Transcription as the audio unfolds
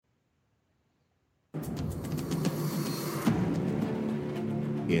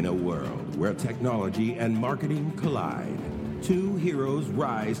In a world where technology and marketing collide, two heroes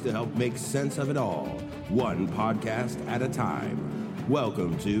rise to help make sense of it all, one podcast at a time.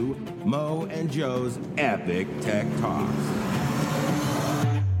 Welcome to Mo and Joe's Epic Tech Talks.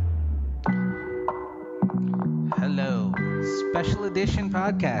 Hello, special edition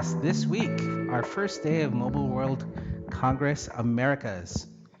podcast this week, our first day of Mobile World Congress Americas.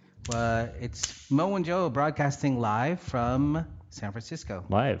 It's Mo and Joe broadcasting live from San Francisco.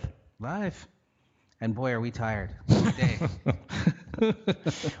 Live. And boy, are we tired today.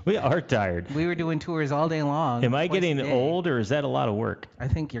 We are tired. We were doing tours all day long. Am I getting old, or is that a lot of work? I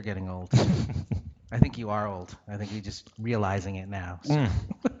think you're getting old. I think you are old. I think you're just realizing it now. So.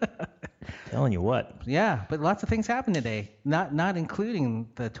 Telling you what. Yeah, but lots of things happened today. Not including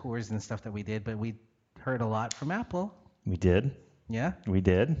the tours and stuff that we did, but we heard a lot from Apple. We did. Yeah? We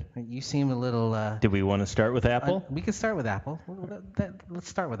did. You seem a little... Did we want to start with Apple? We can start with Apple. Let's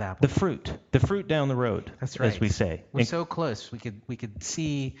start with Apple. The fruit down the road. That's right. As we say. We're so close. We could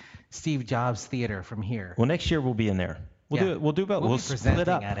see Steve Jobs Theater from here. Well, next year we'll be in there. We'll do both. We'll split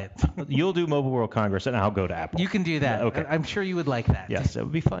up. At it. You'll do Mobile World Congress, and I'll go to Apple. You can do that. Okay. I'm sure you would like that. Yes, it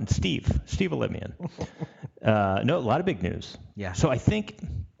would be fun. Steve will let me in. No, a lot of big news. Yeah. So I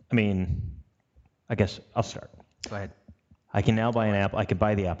guess I'll start. Go ahead. I can now buy an Apple. I can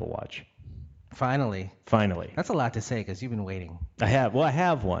buy the Apple Watch. Finally. That's a lot to say because you've been waiting. I have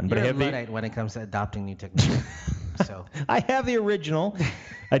one, but You're I have a Luddite when it comes to adopting new technology. So I have the original.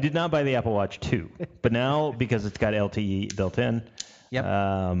 I did not buy the Apple Watch 2, but now because it's got LTE built in,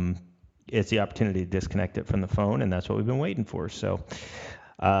 it's the opportunity to disconnect it from the phone, and that's what we've been waiting for. So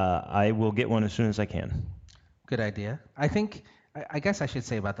I will get one as soon as I can. Good idea. I guess I should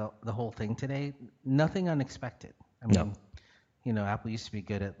say about the whole thing today, nothing unexpected. I mean, Apple used to be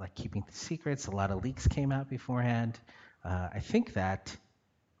good at like keeping secrets. A lot of leaks came out beforehand. I think that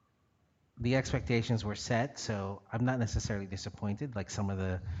the expectations were set, so I'm not necessarily disappointed like some of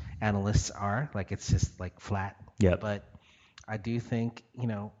the analysts are. Like it's just like flat. Yeah. But I do think,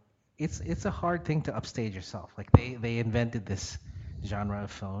 it's a hard thing to upstage yourself. Like they invented this genre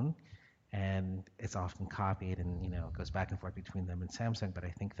of phone, and it's often copied, and it goes back and forth between them and Samsung. But I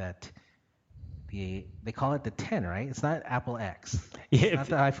think that they call it the 10, right? It's not Apple X. It's not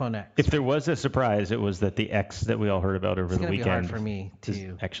the iPhone X. If there was a surprise, it was that the X that we all heard about over the weekend. It's going to be hard for me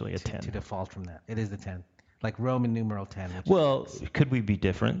to actually a 10. To default from that. It is the 10. Like Roman numeral 10. Well, could we be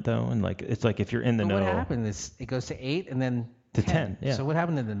different though? And it's like if you're in the know. What happened is it goes to 8 and then to 10. Yeah. So what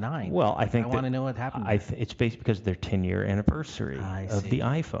happened to the 9? Well, I want to know what happened. It's based because of their 10-year anniversary of the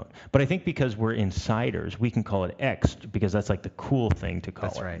iPhone. But I think because we're insiders, we can call it X because that's like the cool thing to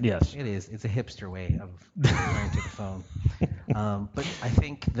call it. That's right. Yes. It is. It's a hipster way of referring to the phone. But I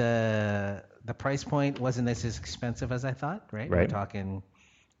think the price point wasn't as expensive as I thought, right? Right. We're talking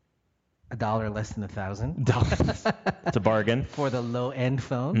 $1 less than $1,000. It's a bargain. For the low-end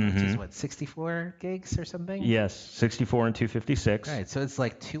phone, which is what, 64 gigs or something? Yes, 64 and 256. Right, so it's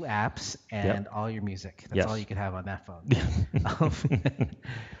like 2 apps and all your music. That's all you could have on that phone.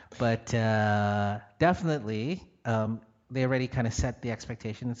 But definitely, they already kind of set the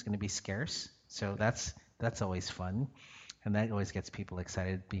expectation it's going to be scarce. So that's always fun. And that always gets people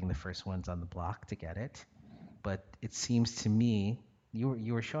excited, being the first ones on the block to get it. But it seems to me,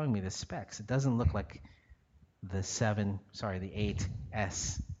 you were showing me the specs. It doesn't look like the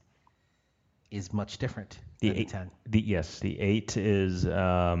 8S is much different than the 10. The 8 is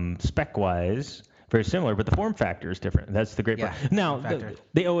spec-wise very similar, but the form factor is different. That's the great part. Now,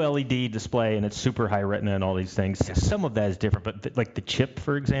 the OLED display, and it's super high retina and all these things, some of that is different, but like the chip,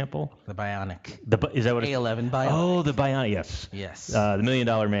 for example. The Bionic. Is that what A11 Bionic. Oh, the Bionic, yes. Yes. The $1 million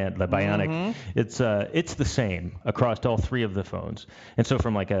man, the Bionic. It's the same across all 3 of the phones. And so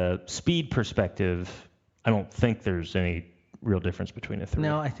from like a speed perspective, I don't think there's any real difference between the 3.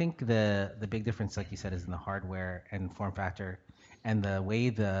 No, I think the big difference, like you said, is in the hardware and form factor, and the way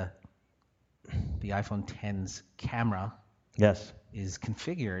the iPhone X's camera is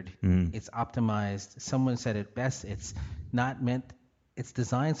configured. It's optimized. Someone said it best. It's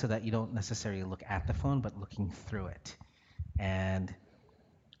designed so that you don't necessarily look at the phone, but looking through it. And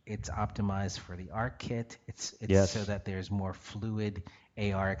it's optimized for the ARKit. It's so that there's more fluid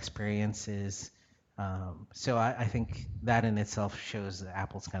AR experiences. So I think that in itself shows that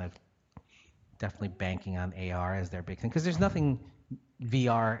Apple's kind of definitely banking on AR as their big thing, because there's nothing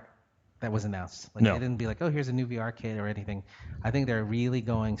VR that was announced. Like they didn't be like, oh, here's a new VR kit or anything. I think they're really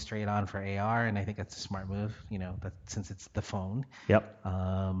going straight on for AR, and I think that's a smart move. Since it's the phone. Yep.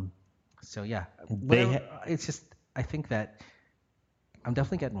 So yeah, it's just I think that I'm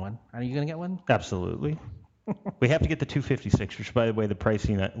definitely getting one. Are you going to get one? Absolutely. We have to get the 256, which, by the way, the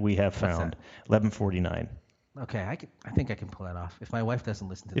pricing that we have found, $1149. Okay, I think I can pull that off. If my wife doesn't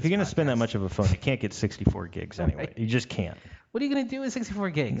listen to this If you're going to spend that much of a phone, you can't get 64 gigs anyway. Right. You just can't. What are you going to do with 64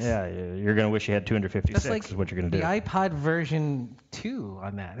 gigs? Yeah, you're going to wish you had 256 is what you're going to do. The iPod version 2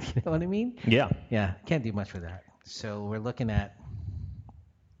 on that. You know what I mean? Yeah. Yeah, can't do much with that. So we're looking at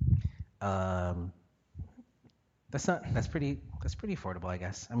that's pretty affordable, I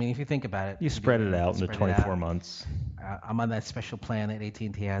guess. I mean, if you think about it, you spread it out into 24 months. I'm on that special plan that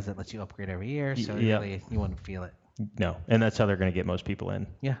AT&T has that lets you upgrade every year, so really you wouldn't feel it. No, and that's how they're going to get most people in.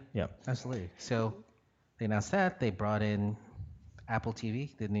 Yeah, absolutely. So they announced that they brought in Apple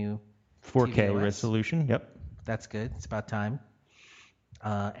TV, the new 4K tvOS. resolution. Yep, that's good. It's about time.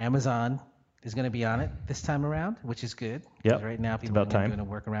 Amazon is going to be on it this time around, which is good. Yep. Right now, people are doing a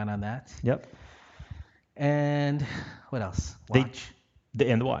workaround on that. Yep. And what else? Watch.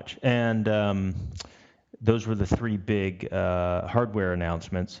 And the watch. And those were the three big hardware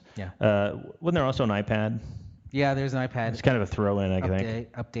announcement. Yeah. Wasn't there also an iPad? Yeah, there's an iPad. It's kind of a throw-in, I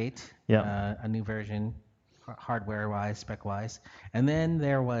think. Update. Yeah. A new version, hardware-wise, spec-wise. And then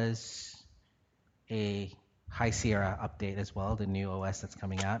there was a High Sierra update as well, the new OS that's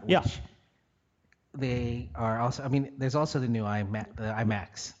coming out. Which they are also, I mean, there's also the new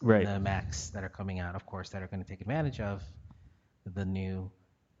iMacs, right. The Macs that are coming out, of course, that are going to take advantage of the new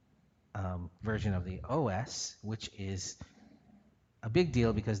version of the OS, which is a big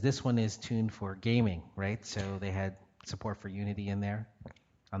deal because this one is tuned for gaming, right? So they had support for Unity in there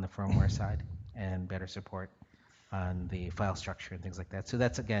on the firmware side and better support on the file structure and things like that. So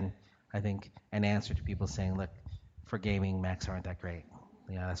that's, again, I think, an answer to people saying, look, for gaming, Macs aren't that great.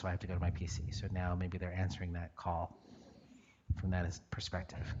 That's why I have to go to my PC. So now maybe they're answering that call from that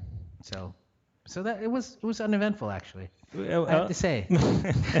perspective. So that it was uneventful, actually. I have to say.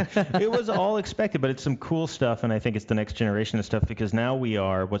 It was all expected, but it's some cool stuff, and I think it's the next generation of stuff because now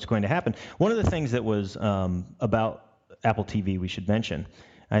what's going to happen. One of the things that was about Apple TV we should mention,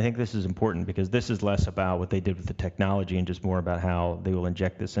 I think this is important because this is less about what they did with the technology and just more about how they will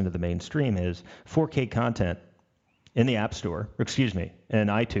inject this into the mainstream, is 4K content in the App Store, in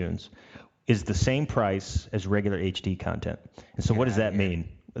iTunes, is the same price as regular HD content. And so what does that mean?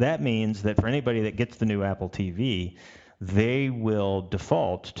 That means that for anybody that gets the new Apple TV, they will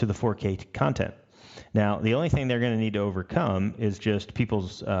default to the 4K content. Now, the only thing they're going to need to overcome is just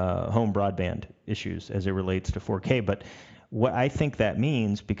people's home broadband issues as it relates to 4K. But what I think that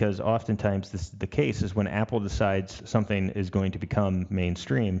means, because oftentimes this is the case, is when Apple decides something is going to become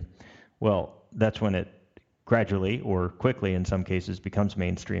mainstream, well, that's when it gradually or quickly in some cases becomes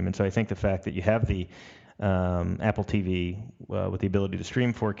mainstream. And so I think the fact that you have the Apple TV with the ability to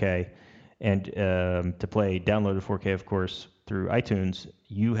stream 4K and to play downloaded 4K, of course, through iTunes,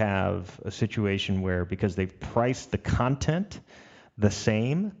 you have a situation where, because they've priced the content the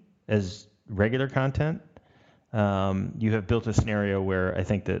same as regular content, you have built a scenario where I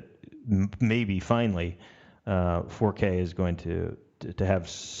think that maybe finally 4K is going to have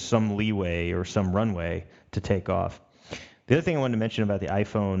some leeway or some runway to take off. The other thing I wanted to mention about the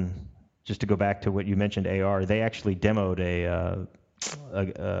iPhone, just to go back to what you mentioned, AR, they actually demoed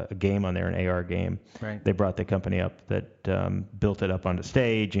a game on there, an AR game. Right. They brought the company up that built it up on the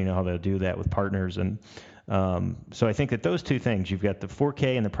stage. You know how they'll do that with partners. And so I think that those two things, you've got the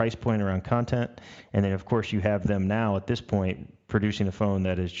 4K and the price point around content, and then, of course, you have them now at this point producing a phone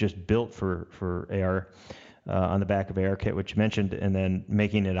that is just built for AR, on the back of ARKit, which you mentioned, and then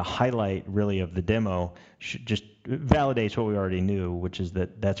making it a highlight really of the demo just validates what we already knew, which is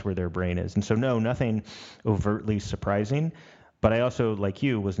that that's where their brain is. And so no, nothing overtly surprising, but I also, like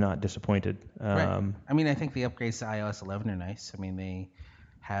you, was not disappointed. Right. I mean, I think the upgrades to iOS 11 are nice. I mean, they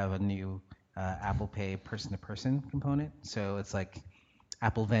have a new Apple Pay person-to-person component, so it's like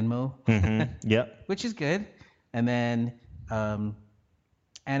Apple Venmo, Yep, which is good. And then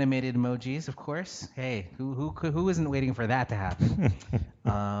animated emojis, of course. Hey, who isn't waiting for that to happen?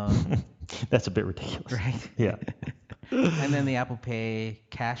 That's a bit ridiculous, right? Yeah. And then the Apple Pay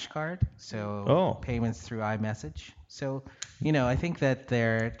cash card, so payments through iMessage. So, I think that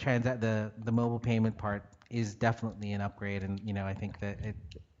their the mobile payment part is definitely an upgrade, and I think that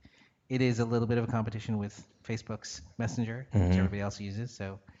it is a little bit of a competition with Facebook's Messenger, which everybody else uses.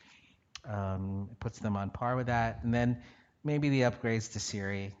 So it puts them on par with that, and then maybe the upgrades to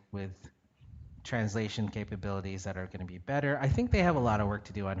Siri with translation capabilities that are going to be better. I think they have a lot of work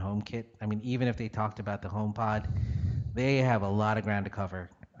to do on HomeKit. I mean, even if they talked about the HomePod, they have a lot of ground to cover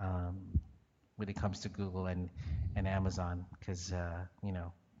when it comes to Google and Amazon, because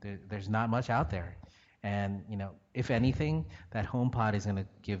there's not much out there. And if anything, that HomePod is going to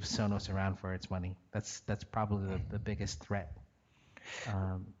give Sonos a run for its money. That's probably the biggest threat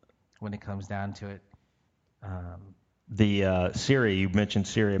when it comes down to it. The Siri, you mentioned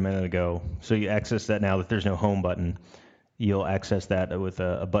Siri a minute ago. So you access that now that there's no home button. You'll access that with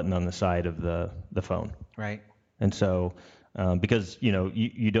a button on the side of the phone. Right. And so because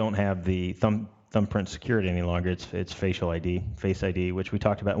you don't have the thumbprint security any longer, it's facial ID, Face ID, which we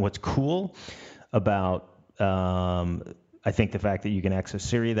talked about. And what's cool about I think the fact that you can access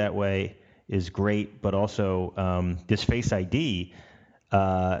Siri that way is great, but also this Face ID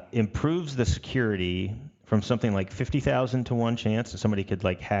improves the security from something like 50,000 to 1 chance that somebody could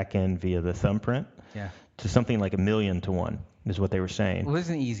hack in via the thumbprint to something like 1 million to 1 is what they were saying. Well, there's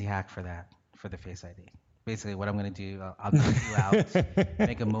an easy hack for that, for the Face ID. Basically, what I'm going to do, I'll cut you out,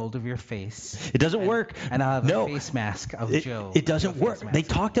 make a mold of your face. It doesn't work. And I'll have a face mask of Joe. It doesn't work. They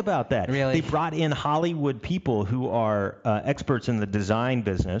talked about that. Really? They brought in Hollywood people who are experts in the design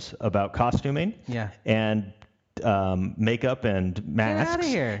business about costuming and makeup and masks. Get out of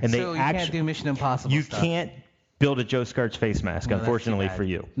here. And so you can't do Mission Impossible You stuff. can't build a Joe Scarts face mask, unfortunately for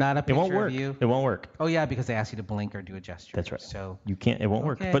you. Not a picture it won't work. of you? It won't work. Oh, yeah, because they ask you to blink or do a gesture. That's right. So you can't. It won't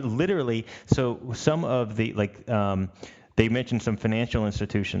work. But literally, so some of the they mentioned some financial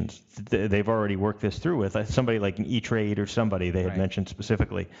institutions. They've already worked this through with somebody like an E-Trade or somebody they had mentioned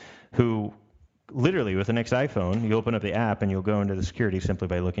specifically, who literally with the next iPhone, you open up the app and you'll go into the security simply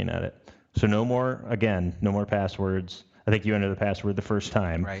by looking at it. So no more passwords. I think you enter the password the first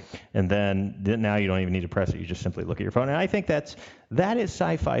time, and then now you don't even need to press it. You just simply look at your phone, and I think that is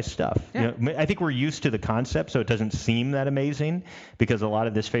sci-fi stuff. Yeah. I think we're used to the concept, so it doesn't seem that amazing because a lot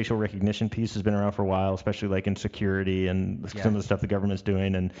of this facial recognition piece has been around for a while, especially like in security and some of the stuff the government's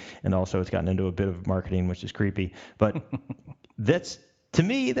doing, and also it's gotten into a bit of marketing, which is creepy. But to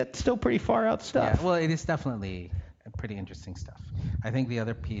me, that's still pretty far out stuff. Yeah, well, it is definitely pretty interesting stuff. I think the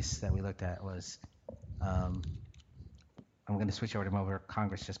other piece that we looked at was. I'm going to switch over to Mobile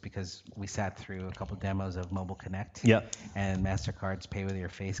Congress just because we sat through a couple demos of Mobile Connect and MasterCard's pay with your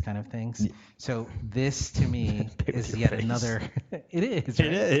face kind of things. So this to me is yet another. It is.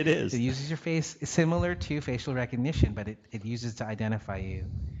 Right? It is. It uses your face, similar to facial recognition, but it uses to identify you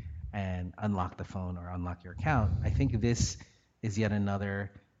and unlock the phone or unlock your account. I think this is yet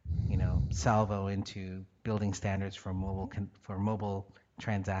another, salvo into building standards for mobile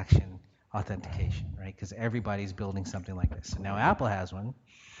transaction authentication, right? Because everybody's building something like this. So now Apple has one,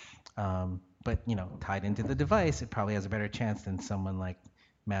 but tied into the device, it probably has a better chance than someone like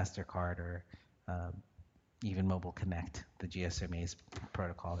MasterCard or even Mobile Connect, the GSMA's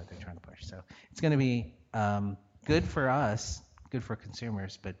protocol that they're trying to push. So it's going to be good for us, good for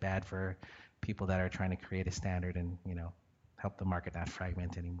consumers, but bad for people that are trying to create a standard and help the market not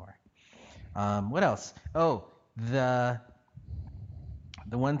fragment anymore. What else? Oh, the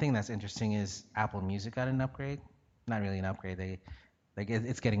one thing that's interesting is Apple Music got an upgrade. Not really an upgrade.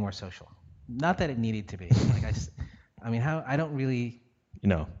 It's getting more social. Not that it needed to be. I don't really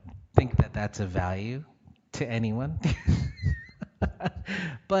think that that's a value to anyone.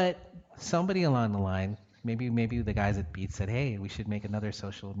 But somebody along the line, maybe the guys at Beats said, "Hey, we should make another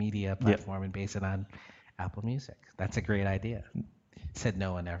social media platform and base it on Apple Music." That's a great idea. Said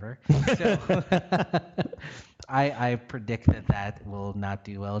no one ever. So I predict that will not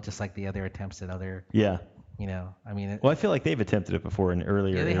do well, just like the other attempts at other. Yeah. Well, I feel like they've attempted it before in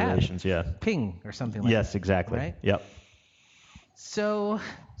earlier iterations. Yeah. Ping or something like that. Yes, exactly. Right? Yep. So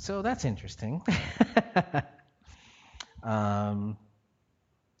that's interesting.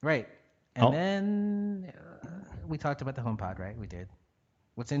 Right. And then we talked about the HomePod, right? We did.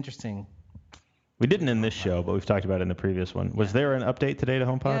 What's interesting. We didn't in this show, but we've talked about it in the previous one. Was there an update today to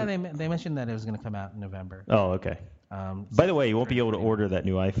HomePod? Yeah, they mentioned that it was going to come out in November. Oh, okay. By the way, you won't be able to order that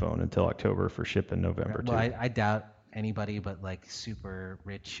new iPhone until October for ship in November, too. Well, I doubt anybody but super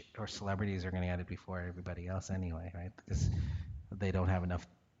rich or celebrities are going to get it before everybody else anyway, right? Because they don't have enough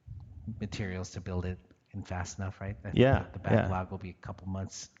materials to build it in fast enough, right? The backlog will be a couple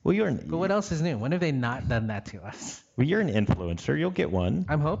months. Well, but what else is new? When have they not done that to us? Well, you're an influencer. You'll get one.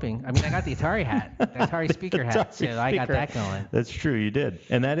 I'm hoping. I got the Atari hat, the Atari speaker hat. So I got that going. That's true. You did,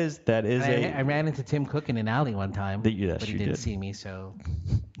 and that is I ran into Tim Cook in an alley one time, but he didn't see me. So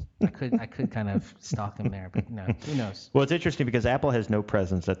I could kind of stalk him there, but no, who knows? Well, it's interesting because Apple has no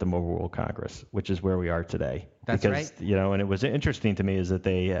presence at the Mobile World Congress, which is where we are today. That's because, right. And it was interesting to me is that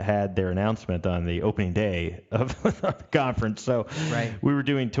they had their announcement on the opening day of the conference. So we were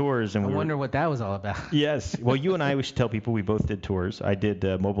doing tours, and I wonder what that was all about. Yes. Well, you and I, we should tell people we both did tours. I did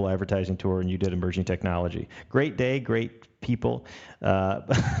a mobile advertising tour, and you did emerging technology. Great day, great people.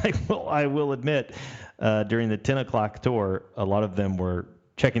 I will admit, during the 10 o'clock tour, a lot of them were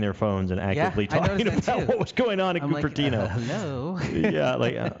checking their phones and actively talking about what was going on in Cupertino. Hello.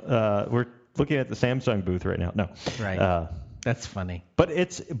 Yeah, we're looking at the Samsung booth right now. No. Right. That's funny. But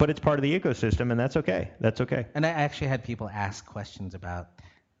it's part of the ecosystem, and that's okay. That's okay. And I actually had people ask questions about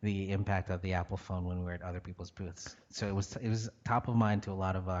the impact of the Apple phone when we were at other people's booths. So it was top of mind to a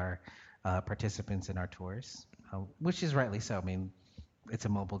lot of our participants in our tours, which is rightly so. I mean, it's a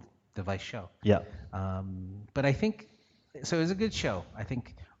mobile device show. Yeah. But I think so. It was a good show. I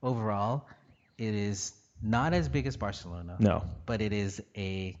think overall, it is not as big as Barcelona. No. But it is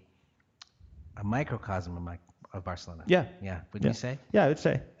a microcosm of Barcelona. Yeah. Yeah. Would you say? Yeah, I would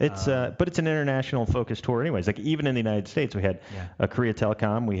say it's. But it's an international focused tour, anyways. Like even in the United States, we had Korea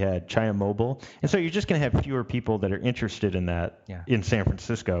Telecom, we had China Mobile, and so you're just going to have fewer people that are interested in that in San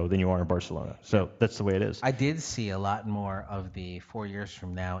Francisco than you are in Barcelona. So that's the way it is. I did see a lot more of the 4 years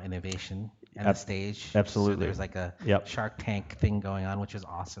from now innovation and the stage. Absolutely. So there's like a Shark Tank thing going on, which is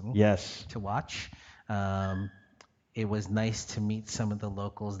awesome. Yes. To watch. It was nice to meet some of the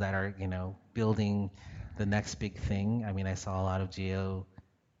locals that are, building the next big thing. I mean, I saw a lot of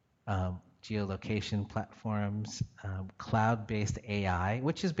geolocation platforms, cloud-based AI,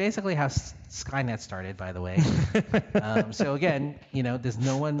 which is basically how Skynet started, by the way. So again, does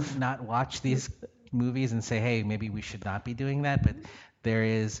no one not watch these movies and say, hey, maybe we should not be doing that? But there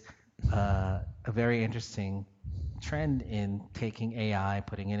is a very interesting trend in taking AI,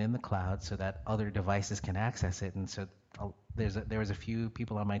 putting it in the cloud so that other devices can access it. And so there was a few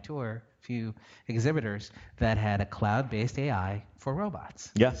people on my tour, few exhibitors that had a cloud-based AI for robots.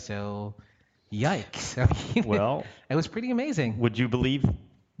 Yeah. So, yikes! I mean, well, it was pretty amazing. Would you believe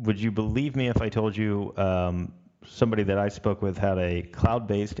me if I told you somebody that I spoke with had a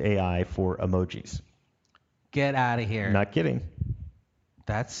cloud-based AI for emojis? Get out of here! Not kidding.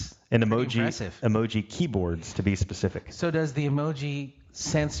 That's impressive. Emoji keyboards, to be specific. So does the emoji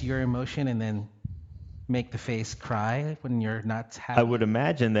sense your emotion and then make the face cry when you're not happy? I would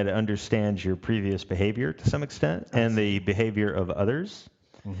imagine that it understands your previous behavior to some extent and the behavior of others.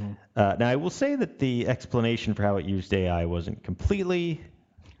 Mm-hmm. Now, I will say that the explanation for how it used AI wasn't completely...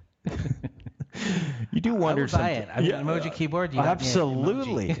 You do wonder sometimes. I mean, emoji keyboard.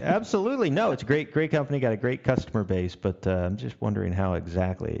 Absolutely, absolutely. No, it's a great company, got a great customer base, but I'm just wondering how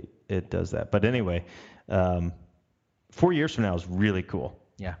exactly it does that. But anyway, 4 years from now is really cool.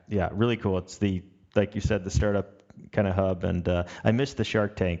 Yeah, really cool. It's like you said, the startup kind of hub, and I missed the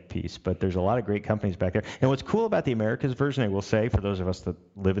Shark Tank piece, but there's a lot of great companies back there. And what's cool about the Americas version, I will say, for those of us that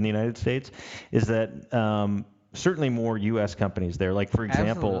live in the United States, is that certainly more U.S. companies there. Like, for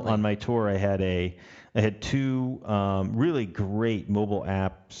example, on my tour, I had two really great mobile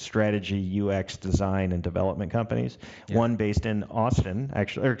app strategy, UX design and development companies. Yeah. One based in Austin,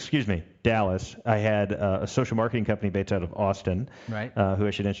 Dallas. I had a social marketing company based out of Austin, right? Who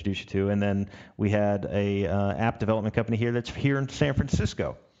I should introduce you to. And then we had a app development company here that's here in San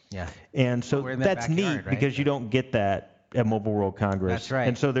Francisco. Yeah. And so that's neat, right? Because you don't get that at Mobile World Congress. That's right.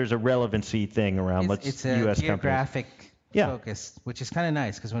 And so there's a relevancy thing around it's a U.S. geographic focus, which is kind of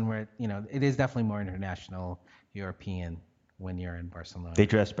nice because when we're, it is definitely more international, European when you're in Barcelona. They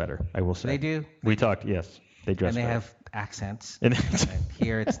dress better, I will say. They do. We talked, yes. They dress better. And they have accents. And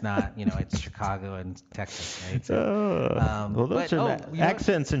here it's not, it's Chicago and Texas, right? So, well, those are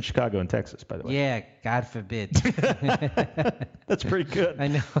accents in Chicago and Texas, by the way. Yeah, God forbid. That's pretty good. I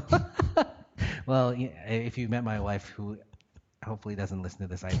know. Well, if you met my wife, who hopefully doesn't listen to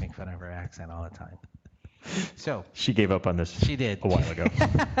this, I make fun of her accent all the time. So she gave up on this. She did a while ago.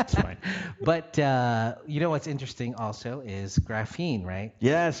 It's fine. But what's interesting also is graphene, right?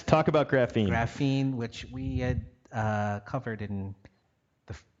 Yes, talk about graphene. Graphene, which we had covered in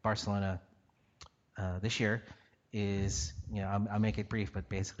the Barcelona this year, is I'll make it brief, but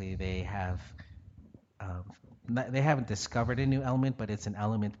basically they have. They haven't discovered a new element, but it's an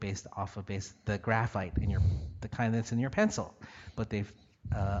element based off of the graphite the kind that's in your pencil. But they've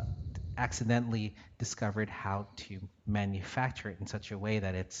accidentally discovered how to manufacture it in such a way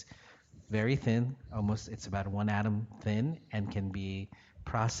that it's very thin, it's about 1 atom thin, and can be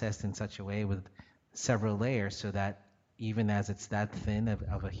processed in such a way with several layers so that even as it's that thin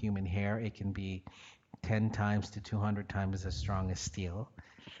of a human hair, it can be 10 times to 200 times as strong as steel.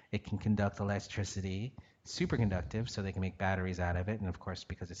 It can conduct electricity, superconductive, so they can make batteries out of it. And of course,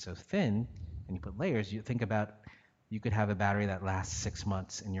 because it's so thin and you put layers, you think about you could have a battery that lasts 6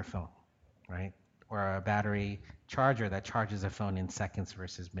 months in your phone, right? Or a battery charger that charges a phone in seconds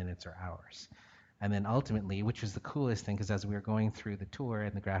versus minutes or hours. And then ultimately, which was the coolest thing, because as we were going through the tour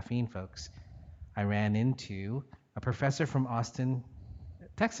and the graphene folks, I ran into a professor from Austin,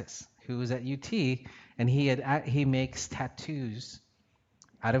 Texas, who was at UT, and he makes tattoos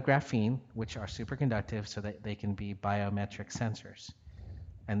out of graphene, which are superconductive, so that they can be biometric sensors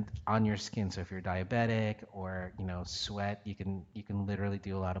and on your skin. So if you're diabetic or sweat, you can literally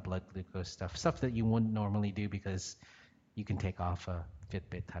do a lot of blood glucose stuff that you wouldn't normally do because you can take off a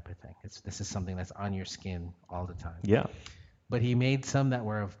Fitbit type of thing. This is something that's on your skin all the time. Yeah. But he made some that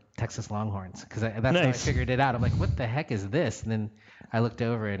were of Texas Longhorns because that's how I figured it out. I'm like, what the heck is this? And then I looked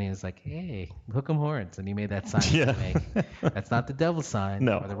over and he was like, hey, hook 'em horns. And he made that sign. Yeah. That's not the devil sign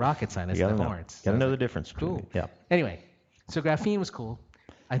or the rocket sign. It's the horns. Got to know the difference. Cool. Yeah. Anyway, so graphene was cool.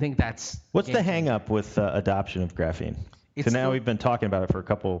 I think that's... What's the hang up with adoption of graphene? So now we've been talking about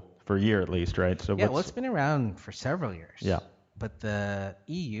it for a year at least, right? So it's been around for several years. Yeah. But the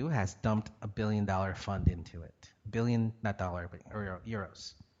EU has dumped $1 billion fund into it. Billion, not dollar, but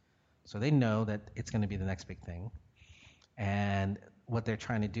euros. So they know that it's going to be the next big thing. And what they're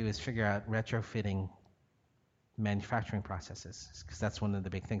trying to do is figure out retrofitting manufacturing processes, because that's one of the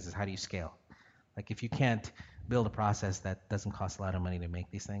big things is how do you scale? Like if you can't build a process that doesn't cost a lot of money to make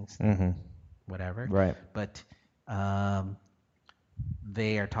these things, whatever. Right. But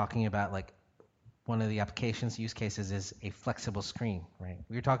they are talking about like one of the applications use cases is a flexible screen, right?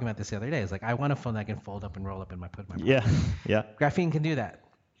 We were talking about this the other day. It's like I want a phone that can fold up and roll up in my pocket. Yeah. Graphene can do that.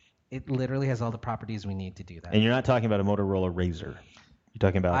 It literally has all the properties we need to do that. And you're not talking about a Motorola Razr. You're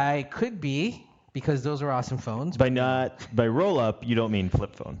talking about... I could be, because those are awesome phones. By roll up, you don't mean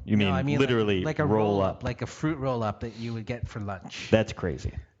flip phone. You mean literally like a roll up, like a fruit roll up that you would get for lunch. That's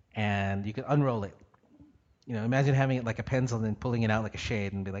crazy. And you could unroll it. Imagine having it like a pencil and then pulling it out like a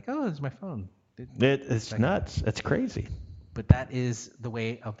shade and be like, oh, it's my phone. It's nuts. That's crazy. But that is the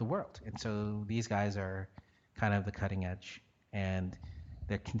way of the world. And so these guys are kind of the cutting edge. And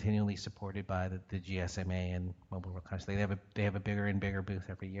they're continually supported by the GSMA and Mobile World Congress. They have a bigger and bigger booth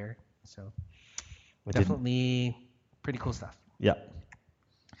every year. So definitely pretty cool stuff. Yeah.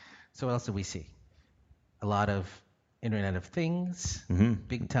 So what else do we see? A lot of Internet of Things,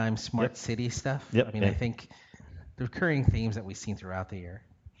 big time smart city stuff. Yep. I think the recurring themes that we've seen throughout the year.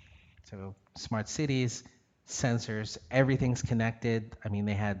 So smart cities, sensors, everything's connected.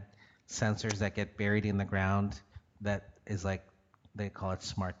 They had sensors that get buried in the ground that is like, they call it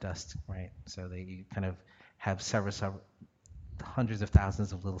smart dust, right? So you kind of have several hundreds of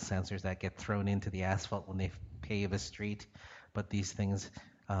thousands of little sensors that get thrown into the asphalt when they pave a street. But these things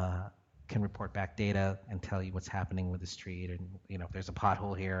can report back data and tell you what's happening with the street, and if there's a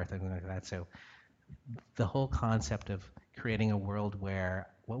pothole here or something like that. So the whole concept of creating a world where,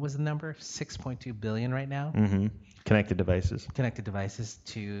 what was the number? 6.2 billion right now? Connected devices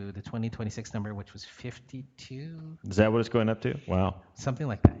to the 2026 number, which was 52. Is that what it's going up to? Wow. Something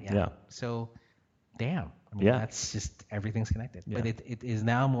like that, yeah. So, damn. That's just, everything's connected. Yeah. But it is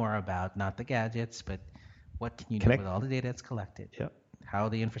now more about not the gadgets, but what can you do with all the data that's collected? Yep. How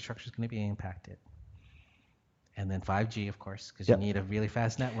the infrastructure is going to be impacted. And then 5G, of course, because you need a really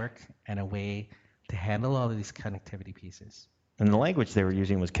fast network and a way to handle all of these connectivity pieces. And the language they were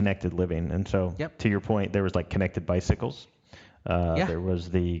using was connected living. And so, to your point, there was like connected bicycles. There was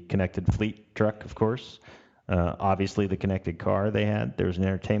the connected fleet truck, of course. Obviously, the connected car they had. There was an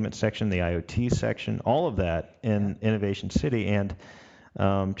entertainment section, the IoT section, all of that in Innovation City. And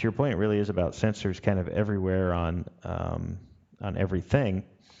to your point, it really is about sensors kind of everywhere on everything.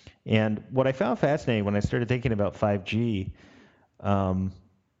 And what I found fascinating when I started thinking about 5G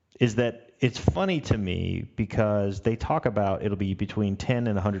is that it's funny to me because they talk about it'll be between 10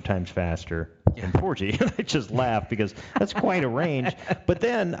 and 100 times faster than 4G. And I just laugh because that's quite a range. But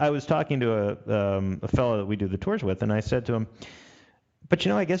then I was talking to a fellow that we do the tours with, and I said to him, but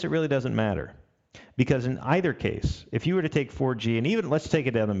I guess it really doesn't matter. Because in either case, if you were to take 4G and even let's take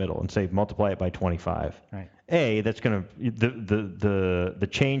it down the middle and say multiply it by 25, right. That's going to the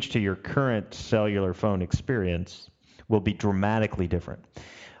change to your current cellular phone experience will be dramatically different.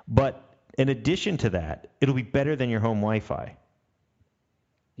 But in addition to that, it'll be better than your home Wi-Fi.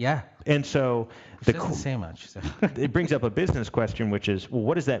 Yeah. And so it doesn't say much. So. It brings up a business question, which is, well,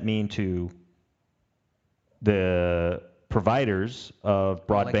 what does that mean to the providers of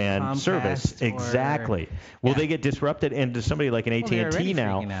broadband service? Exactly. Will they get disrupted? And does somebody like an AT&T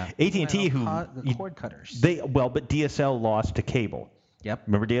now, AT&T who the cord cutters. But DSL lost to cable. Yep.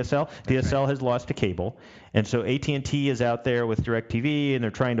 Remember DSL? DSL has lost to cable, and so AT&T is out there with DirecTV, and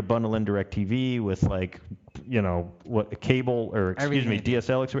they're trying to bundle in DirecTV with cable or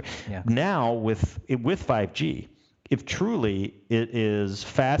DSL. Yeah. Now with 5G, if truly it is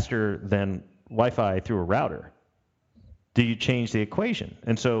faster than Wi-Fi through a router, do you change the equation?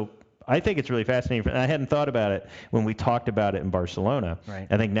 And so I think it's really fascinating. I hadn't thought about it when we talked about it in Barcelona. Right.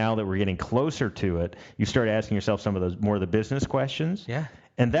 I think now that we're getting closer to it, you start asking yourself some of those more of the business questions. Yeah.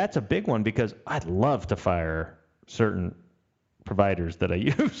 And that's a big one because I'd love to fire certain providers that I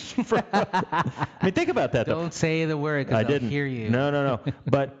use. I mean, think about that. Don't say the word because I'll hear you. No.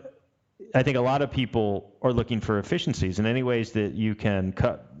 But I think a lot of people are looking for efficiencies in any ways that you can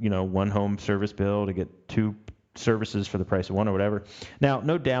cut, one home service bill to get 2 services for the price of 1 or whatever. Now,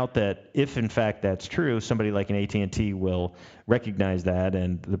 no doubt that if in fact that's true, somebody like an AT&T will recognize that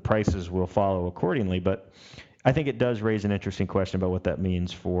and the prices will follow accordingly. But I think it does raise an interesting question about what that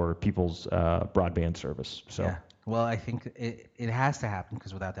means for people's broadband service. So. Yeah. Well, I think it has to happen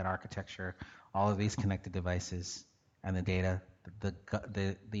because without that architecture, all of these connected devices and the data,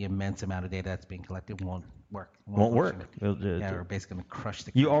 the immense amount of data that's being collected won't work. Won't work. We're basically going to crush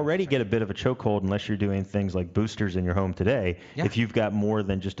the. You already get a bit of a chokehold unless you're doing things like boosters in your home today. Yeah. If you've got more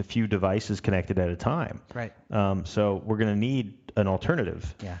than just a few devices connected at a time. Right. So we're going to need an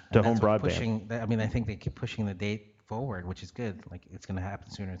alternative to home broadband. I think they keep pushing the date forward, which is good. Like it's going to happen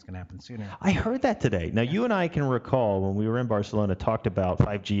sooner. It's going to happen sooner. I heard that today. Now you and I can recall when we were in Barcelona talked about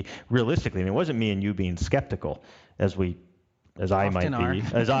 5G realistically, and it wasn't me and you being skeptical as I might,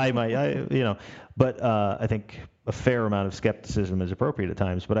 but I think a fair amount of skepticism is appropriate at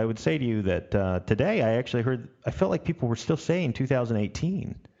times. But I would say to you that today I felt like people were still saying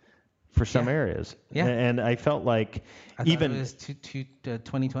 2018 for some areas. Yeah. And I felt like it was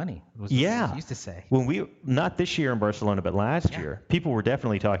 2020 was what we used to say. When not this year in Barcelona, but last year, people were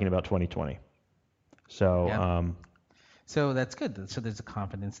definitely talking about 2020. So, so that's good. So there's a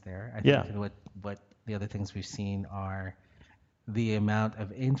confidence there. I think what the other things we've seen are the amount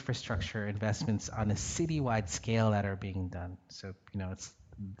of infrastructure investments on a citywide scale that are being done. So, it's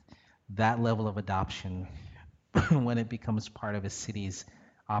that level of adoption when it becomes part of a city's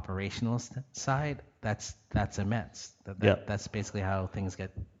operational side, that's immense. That's basically how things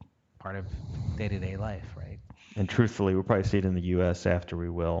get part of day-to-day life, right? And truthfully, we'll probably see it in the U.S. after we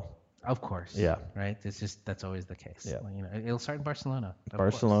will. Of course. Yeah. Right? That's always the case. Yeah. It'll start in Barcelona.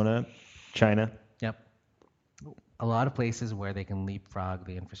 Barcelona, China. Yep. A lot of places where they can leapfrog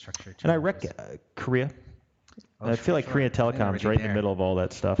the infrastructure. And I reckon Korea. I feel like Korea Telecom is right in the middle of all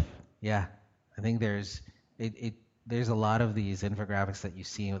that stuff. Yeah. I think there's a lot of these infographics that you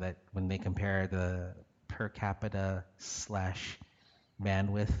see that when they compare the per capita /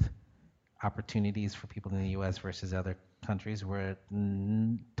 bandwidth opportunities for people in the U.S. versus other countries, we're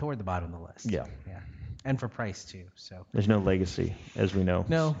toward the bottom of the list. Yeah. Yeah. And for price too. So there's no legacy, as we know.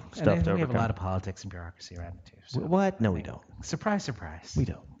 No, stuff and we have a lot of politics and bureaucracy around it too. So what? No, we don't. Surprise, surprise. We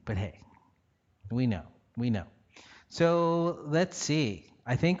don't. But hey, we know. So let's see.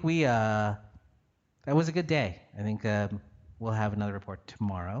 I think that was a good day. I think we'll have another report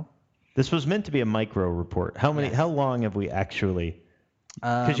tomorrow. This was meant to be a micro report. How long have we actually?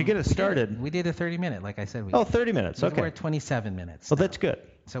 Because you get it started. We did a 30-minute, like I said. 30 minutes. Okay. We're at 27 minutes. Well, that's good.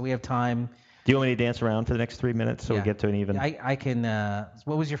 So we have time. Do you want me to dance around for the next 3 minutes so we get to an even? I can.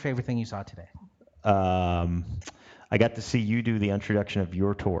 What was your favorite thing you saw today? I got to see you do the introduction of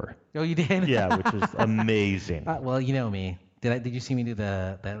your tour. Oh, you did? Yeah, which is amazing. Well, you know me. Did you see me do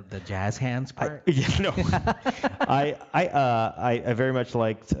the jazz hands part? I very much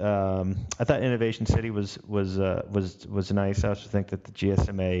liked. I thought Innovation City was nice. I also think that the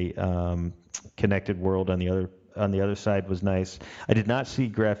GSMA Connected World on the other side was nice. I did not see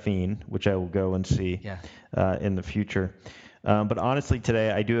Graphene, which I will go and see in the future. But honestly,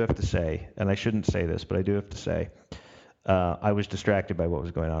 today I do have to say, and I shouldn't say this, but I do have to say, I was distracted by what was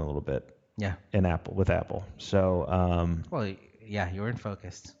going on a little bit. Yeah. With Apple. So. Well, yeah, you weren't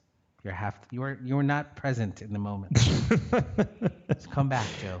focused. You were not present in the moment. Come back,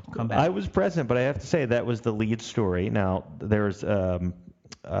 Joe. Come back. I was present, but I have to say that was the lead story. Now there's.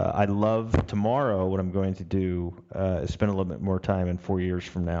 I love tomorrow. What I'm going to do is spend a little bit more time in 4 years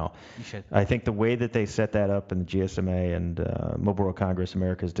from now. You should. I think the way that they set that up in the GSMA and Mobile World Congress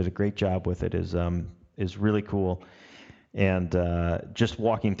Americas did a great job with it. Is really cool. And just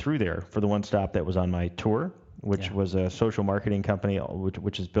walking through there for the one stop that was on my tour, which was a social marketing company,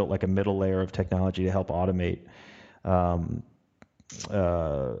 which has built like a middle layer of technology to help automate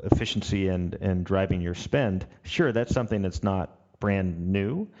efficiency and driving your spend. Sure, that's something that's not brand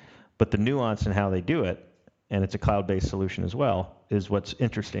new, but the nuance in how they do it and it's a cloud-based solution as well, is what's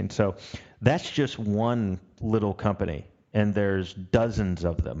interesting. So that's just one little company, and there's dozens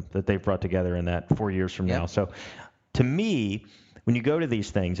of them that they've brought together in that 4 years from now. So to me, when you go to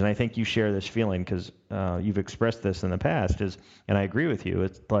these things, and I think you share this feeling because you've expressed this in the past, and I agree with you,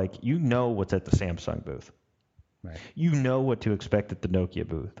 it's like you know what's at the Samsung booth. Right. You know what to expect at the Nokia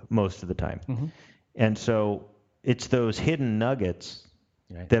booth most of the time. Mm-hmm. And so it's those hidden nuggets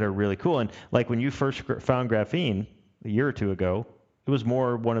that are really cool. And like when you first found graphene a year or two ago, it was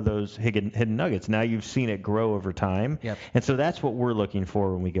more one of those hidden nuggets. Now you've seen it grow over time. Yep. And so that's what we're looking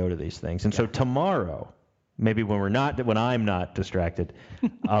for when we go to these things. And so tomorrow, maybe when I'm not distracted,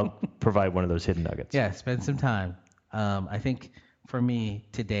 I'll provide one of those hidden nuggets. Yeah, spend some time. I think for me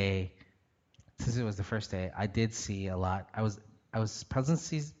today, since it was the first day, I did see a lot. I was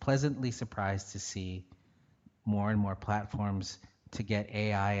pleasantly surprised to see more and more platforms to get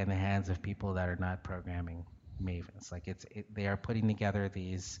AI in the hands of people that are not programming mavens. Like they are putting together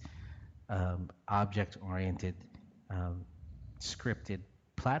these object-oriented, scripted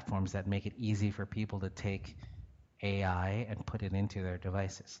platforms that make it easy for people to take AI and put it into their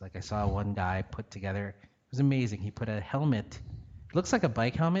devices. Like I saw one guy put together, it was amazing. He put a helmet. It looks like a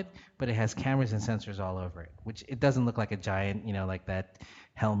bike helmet, but it has cameras and sensors all over it, which it doesn't look like a giant, like that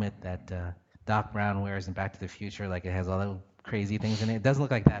helmet that Doc Brown wears in Back to the Future. Like it has all the crazy things in it. It doesn't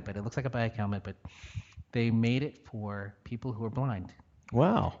look like that, but it looks like a bike helmet. But they made it for people who are blind.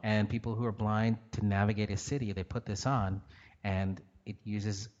 Wow. And people who are blind to navigate a city, they put this on, and it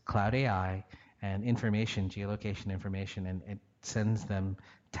uses cloud AI and information, geolocation information, and it sends them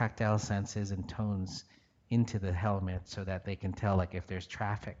tactile senses and tones into the helmet so that they can tell, like, if there's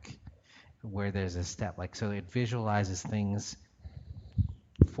traffic, where there's a step. Like, so it visualizes things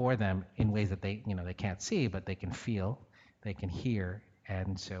for them in ways that they can't see, but they can feel, they can hear.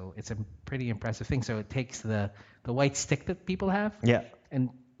 And so it's a pretty impressive thing. So it takes the white stick that people have, and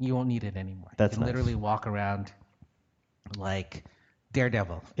you won't need it anymore. That's you can nice. literally walk around like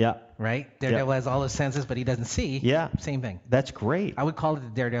Daredevil. Yeah. Right? Daredevil has all his senses, but he doesn't see. Yeah. Same thing. That's great. I would call it the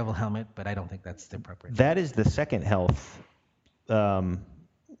Daredevil helmet, but I don't think that's the appropriate. That is the second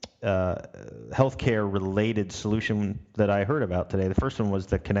healthcare related solution that I heard about today. The first one was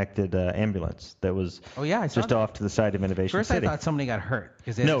the connected ambulance that was just off to the side of Innovation First, City. I thought somebody got hurt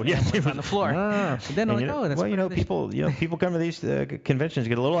because it was on the floor. And then I'm like, that's people come to these conventions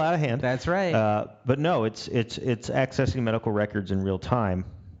get a little out of hand. That's right. But no, it's accessing medical records in real time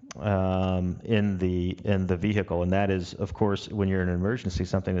in the vehicle, and that is, of course, when you're in an emergency,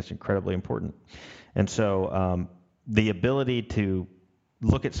 something that's incredibly important. And so the ability to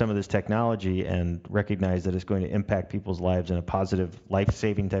look at some of this technology and recognize that it's going to impact people's lives in a positive,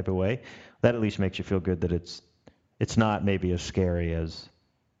 life-saving type of way, that at least makes you feel good that it's not maybe as scary as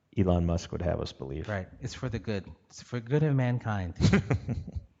Elon Musk would have us believe. Right. It's for the good. It's for good of mankind.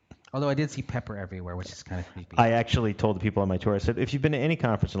 Although I did see Pepper everywhere, which is kind of creepy. I actually told the people on my tour, I said, if you've been to any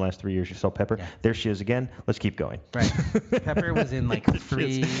conference in the last 3 years, you saw Pepper. Yeah. There she is again. Let's keep going. Right. Pepper was in like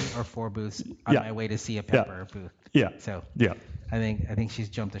 3 or 4 booths on my way to see a Pepper booth. Yeah. So yeah. I think she's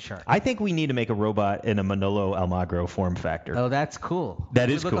jumped the shark. I think we need to make a robot in a Manolo Almagro form factor. Oh, that's cool. That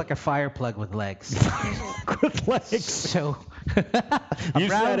is cool. It would look like a fire plug with legs. With legs. So a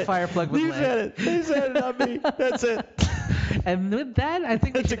brown fire plug with legs. You said it, not me. That's it. And with that, I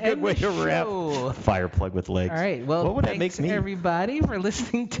think that's a good way to wrap. Fire plug with legs. All right. Well, what would thanks that make me? Everybody for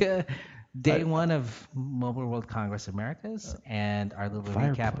listening to day 1 of Mobile World Congress Americas and our little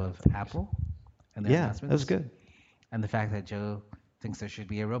recap of Apple and their announcements. That was good. And the fact that Joe thinks there should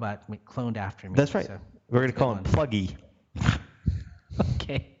be a robot cloned after me. That's right. So we're going to call him Pluggy.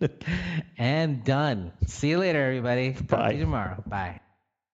 Okay. And done. See you later, everybody. Bye. Talk to you tomorrow. Bye.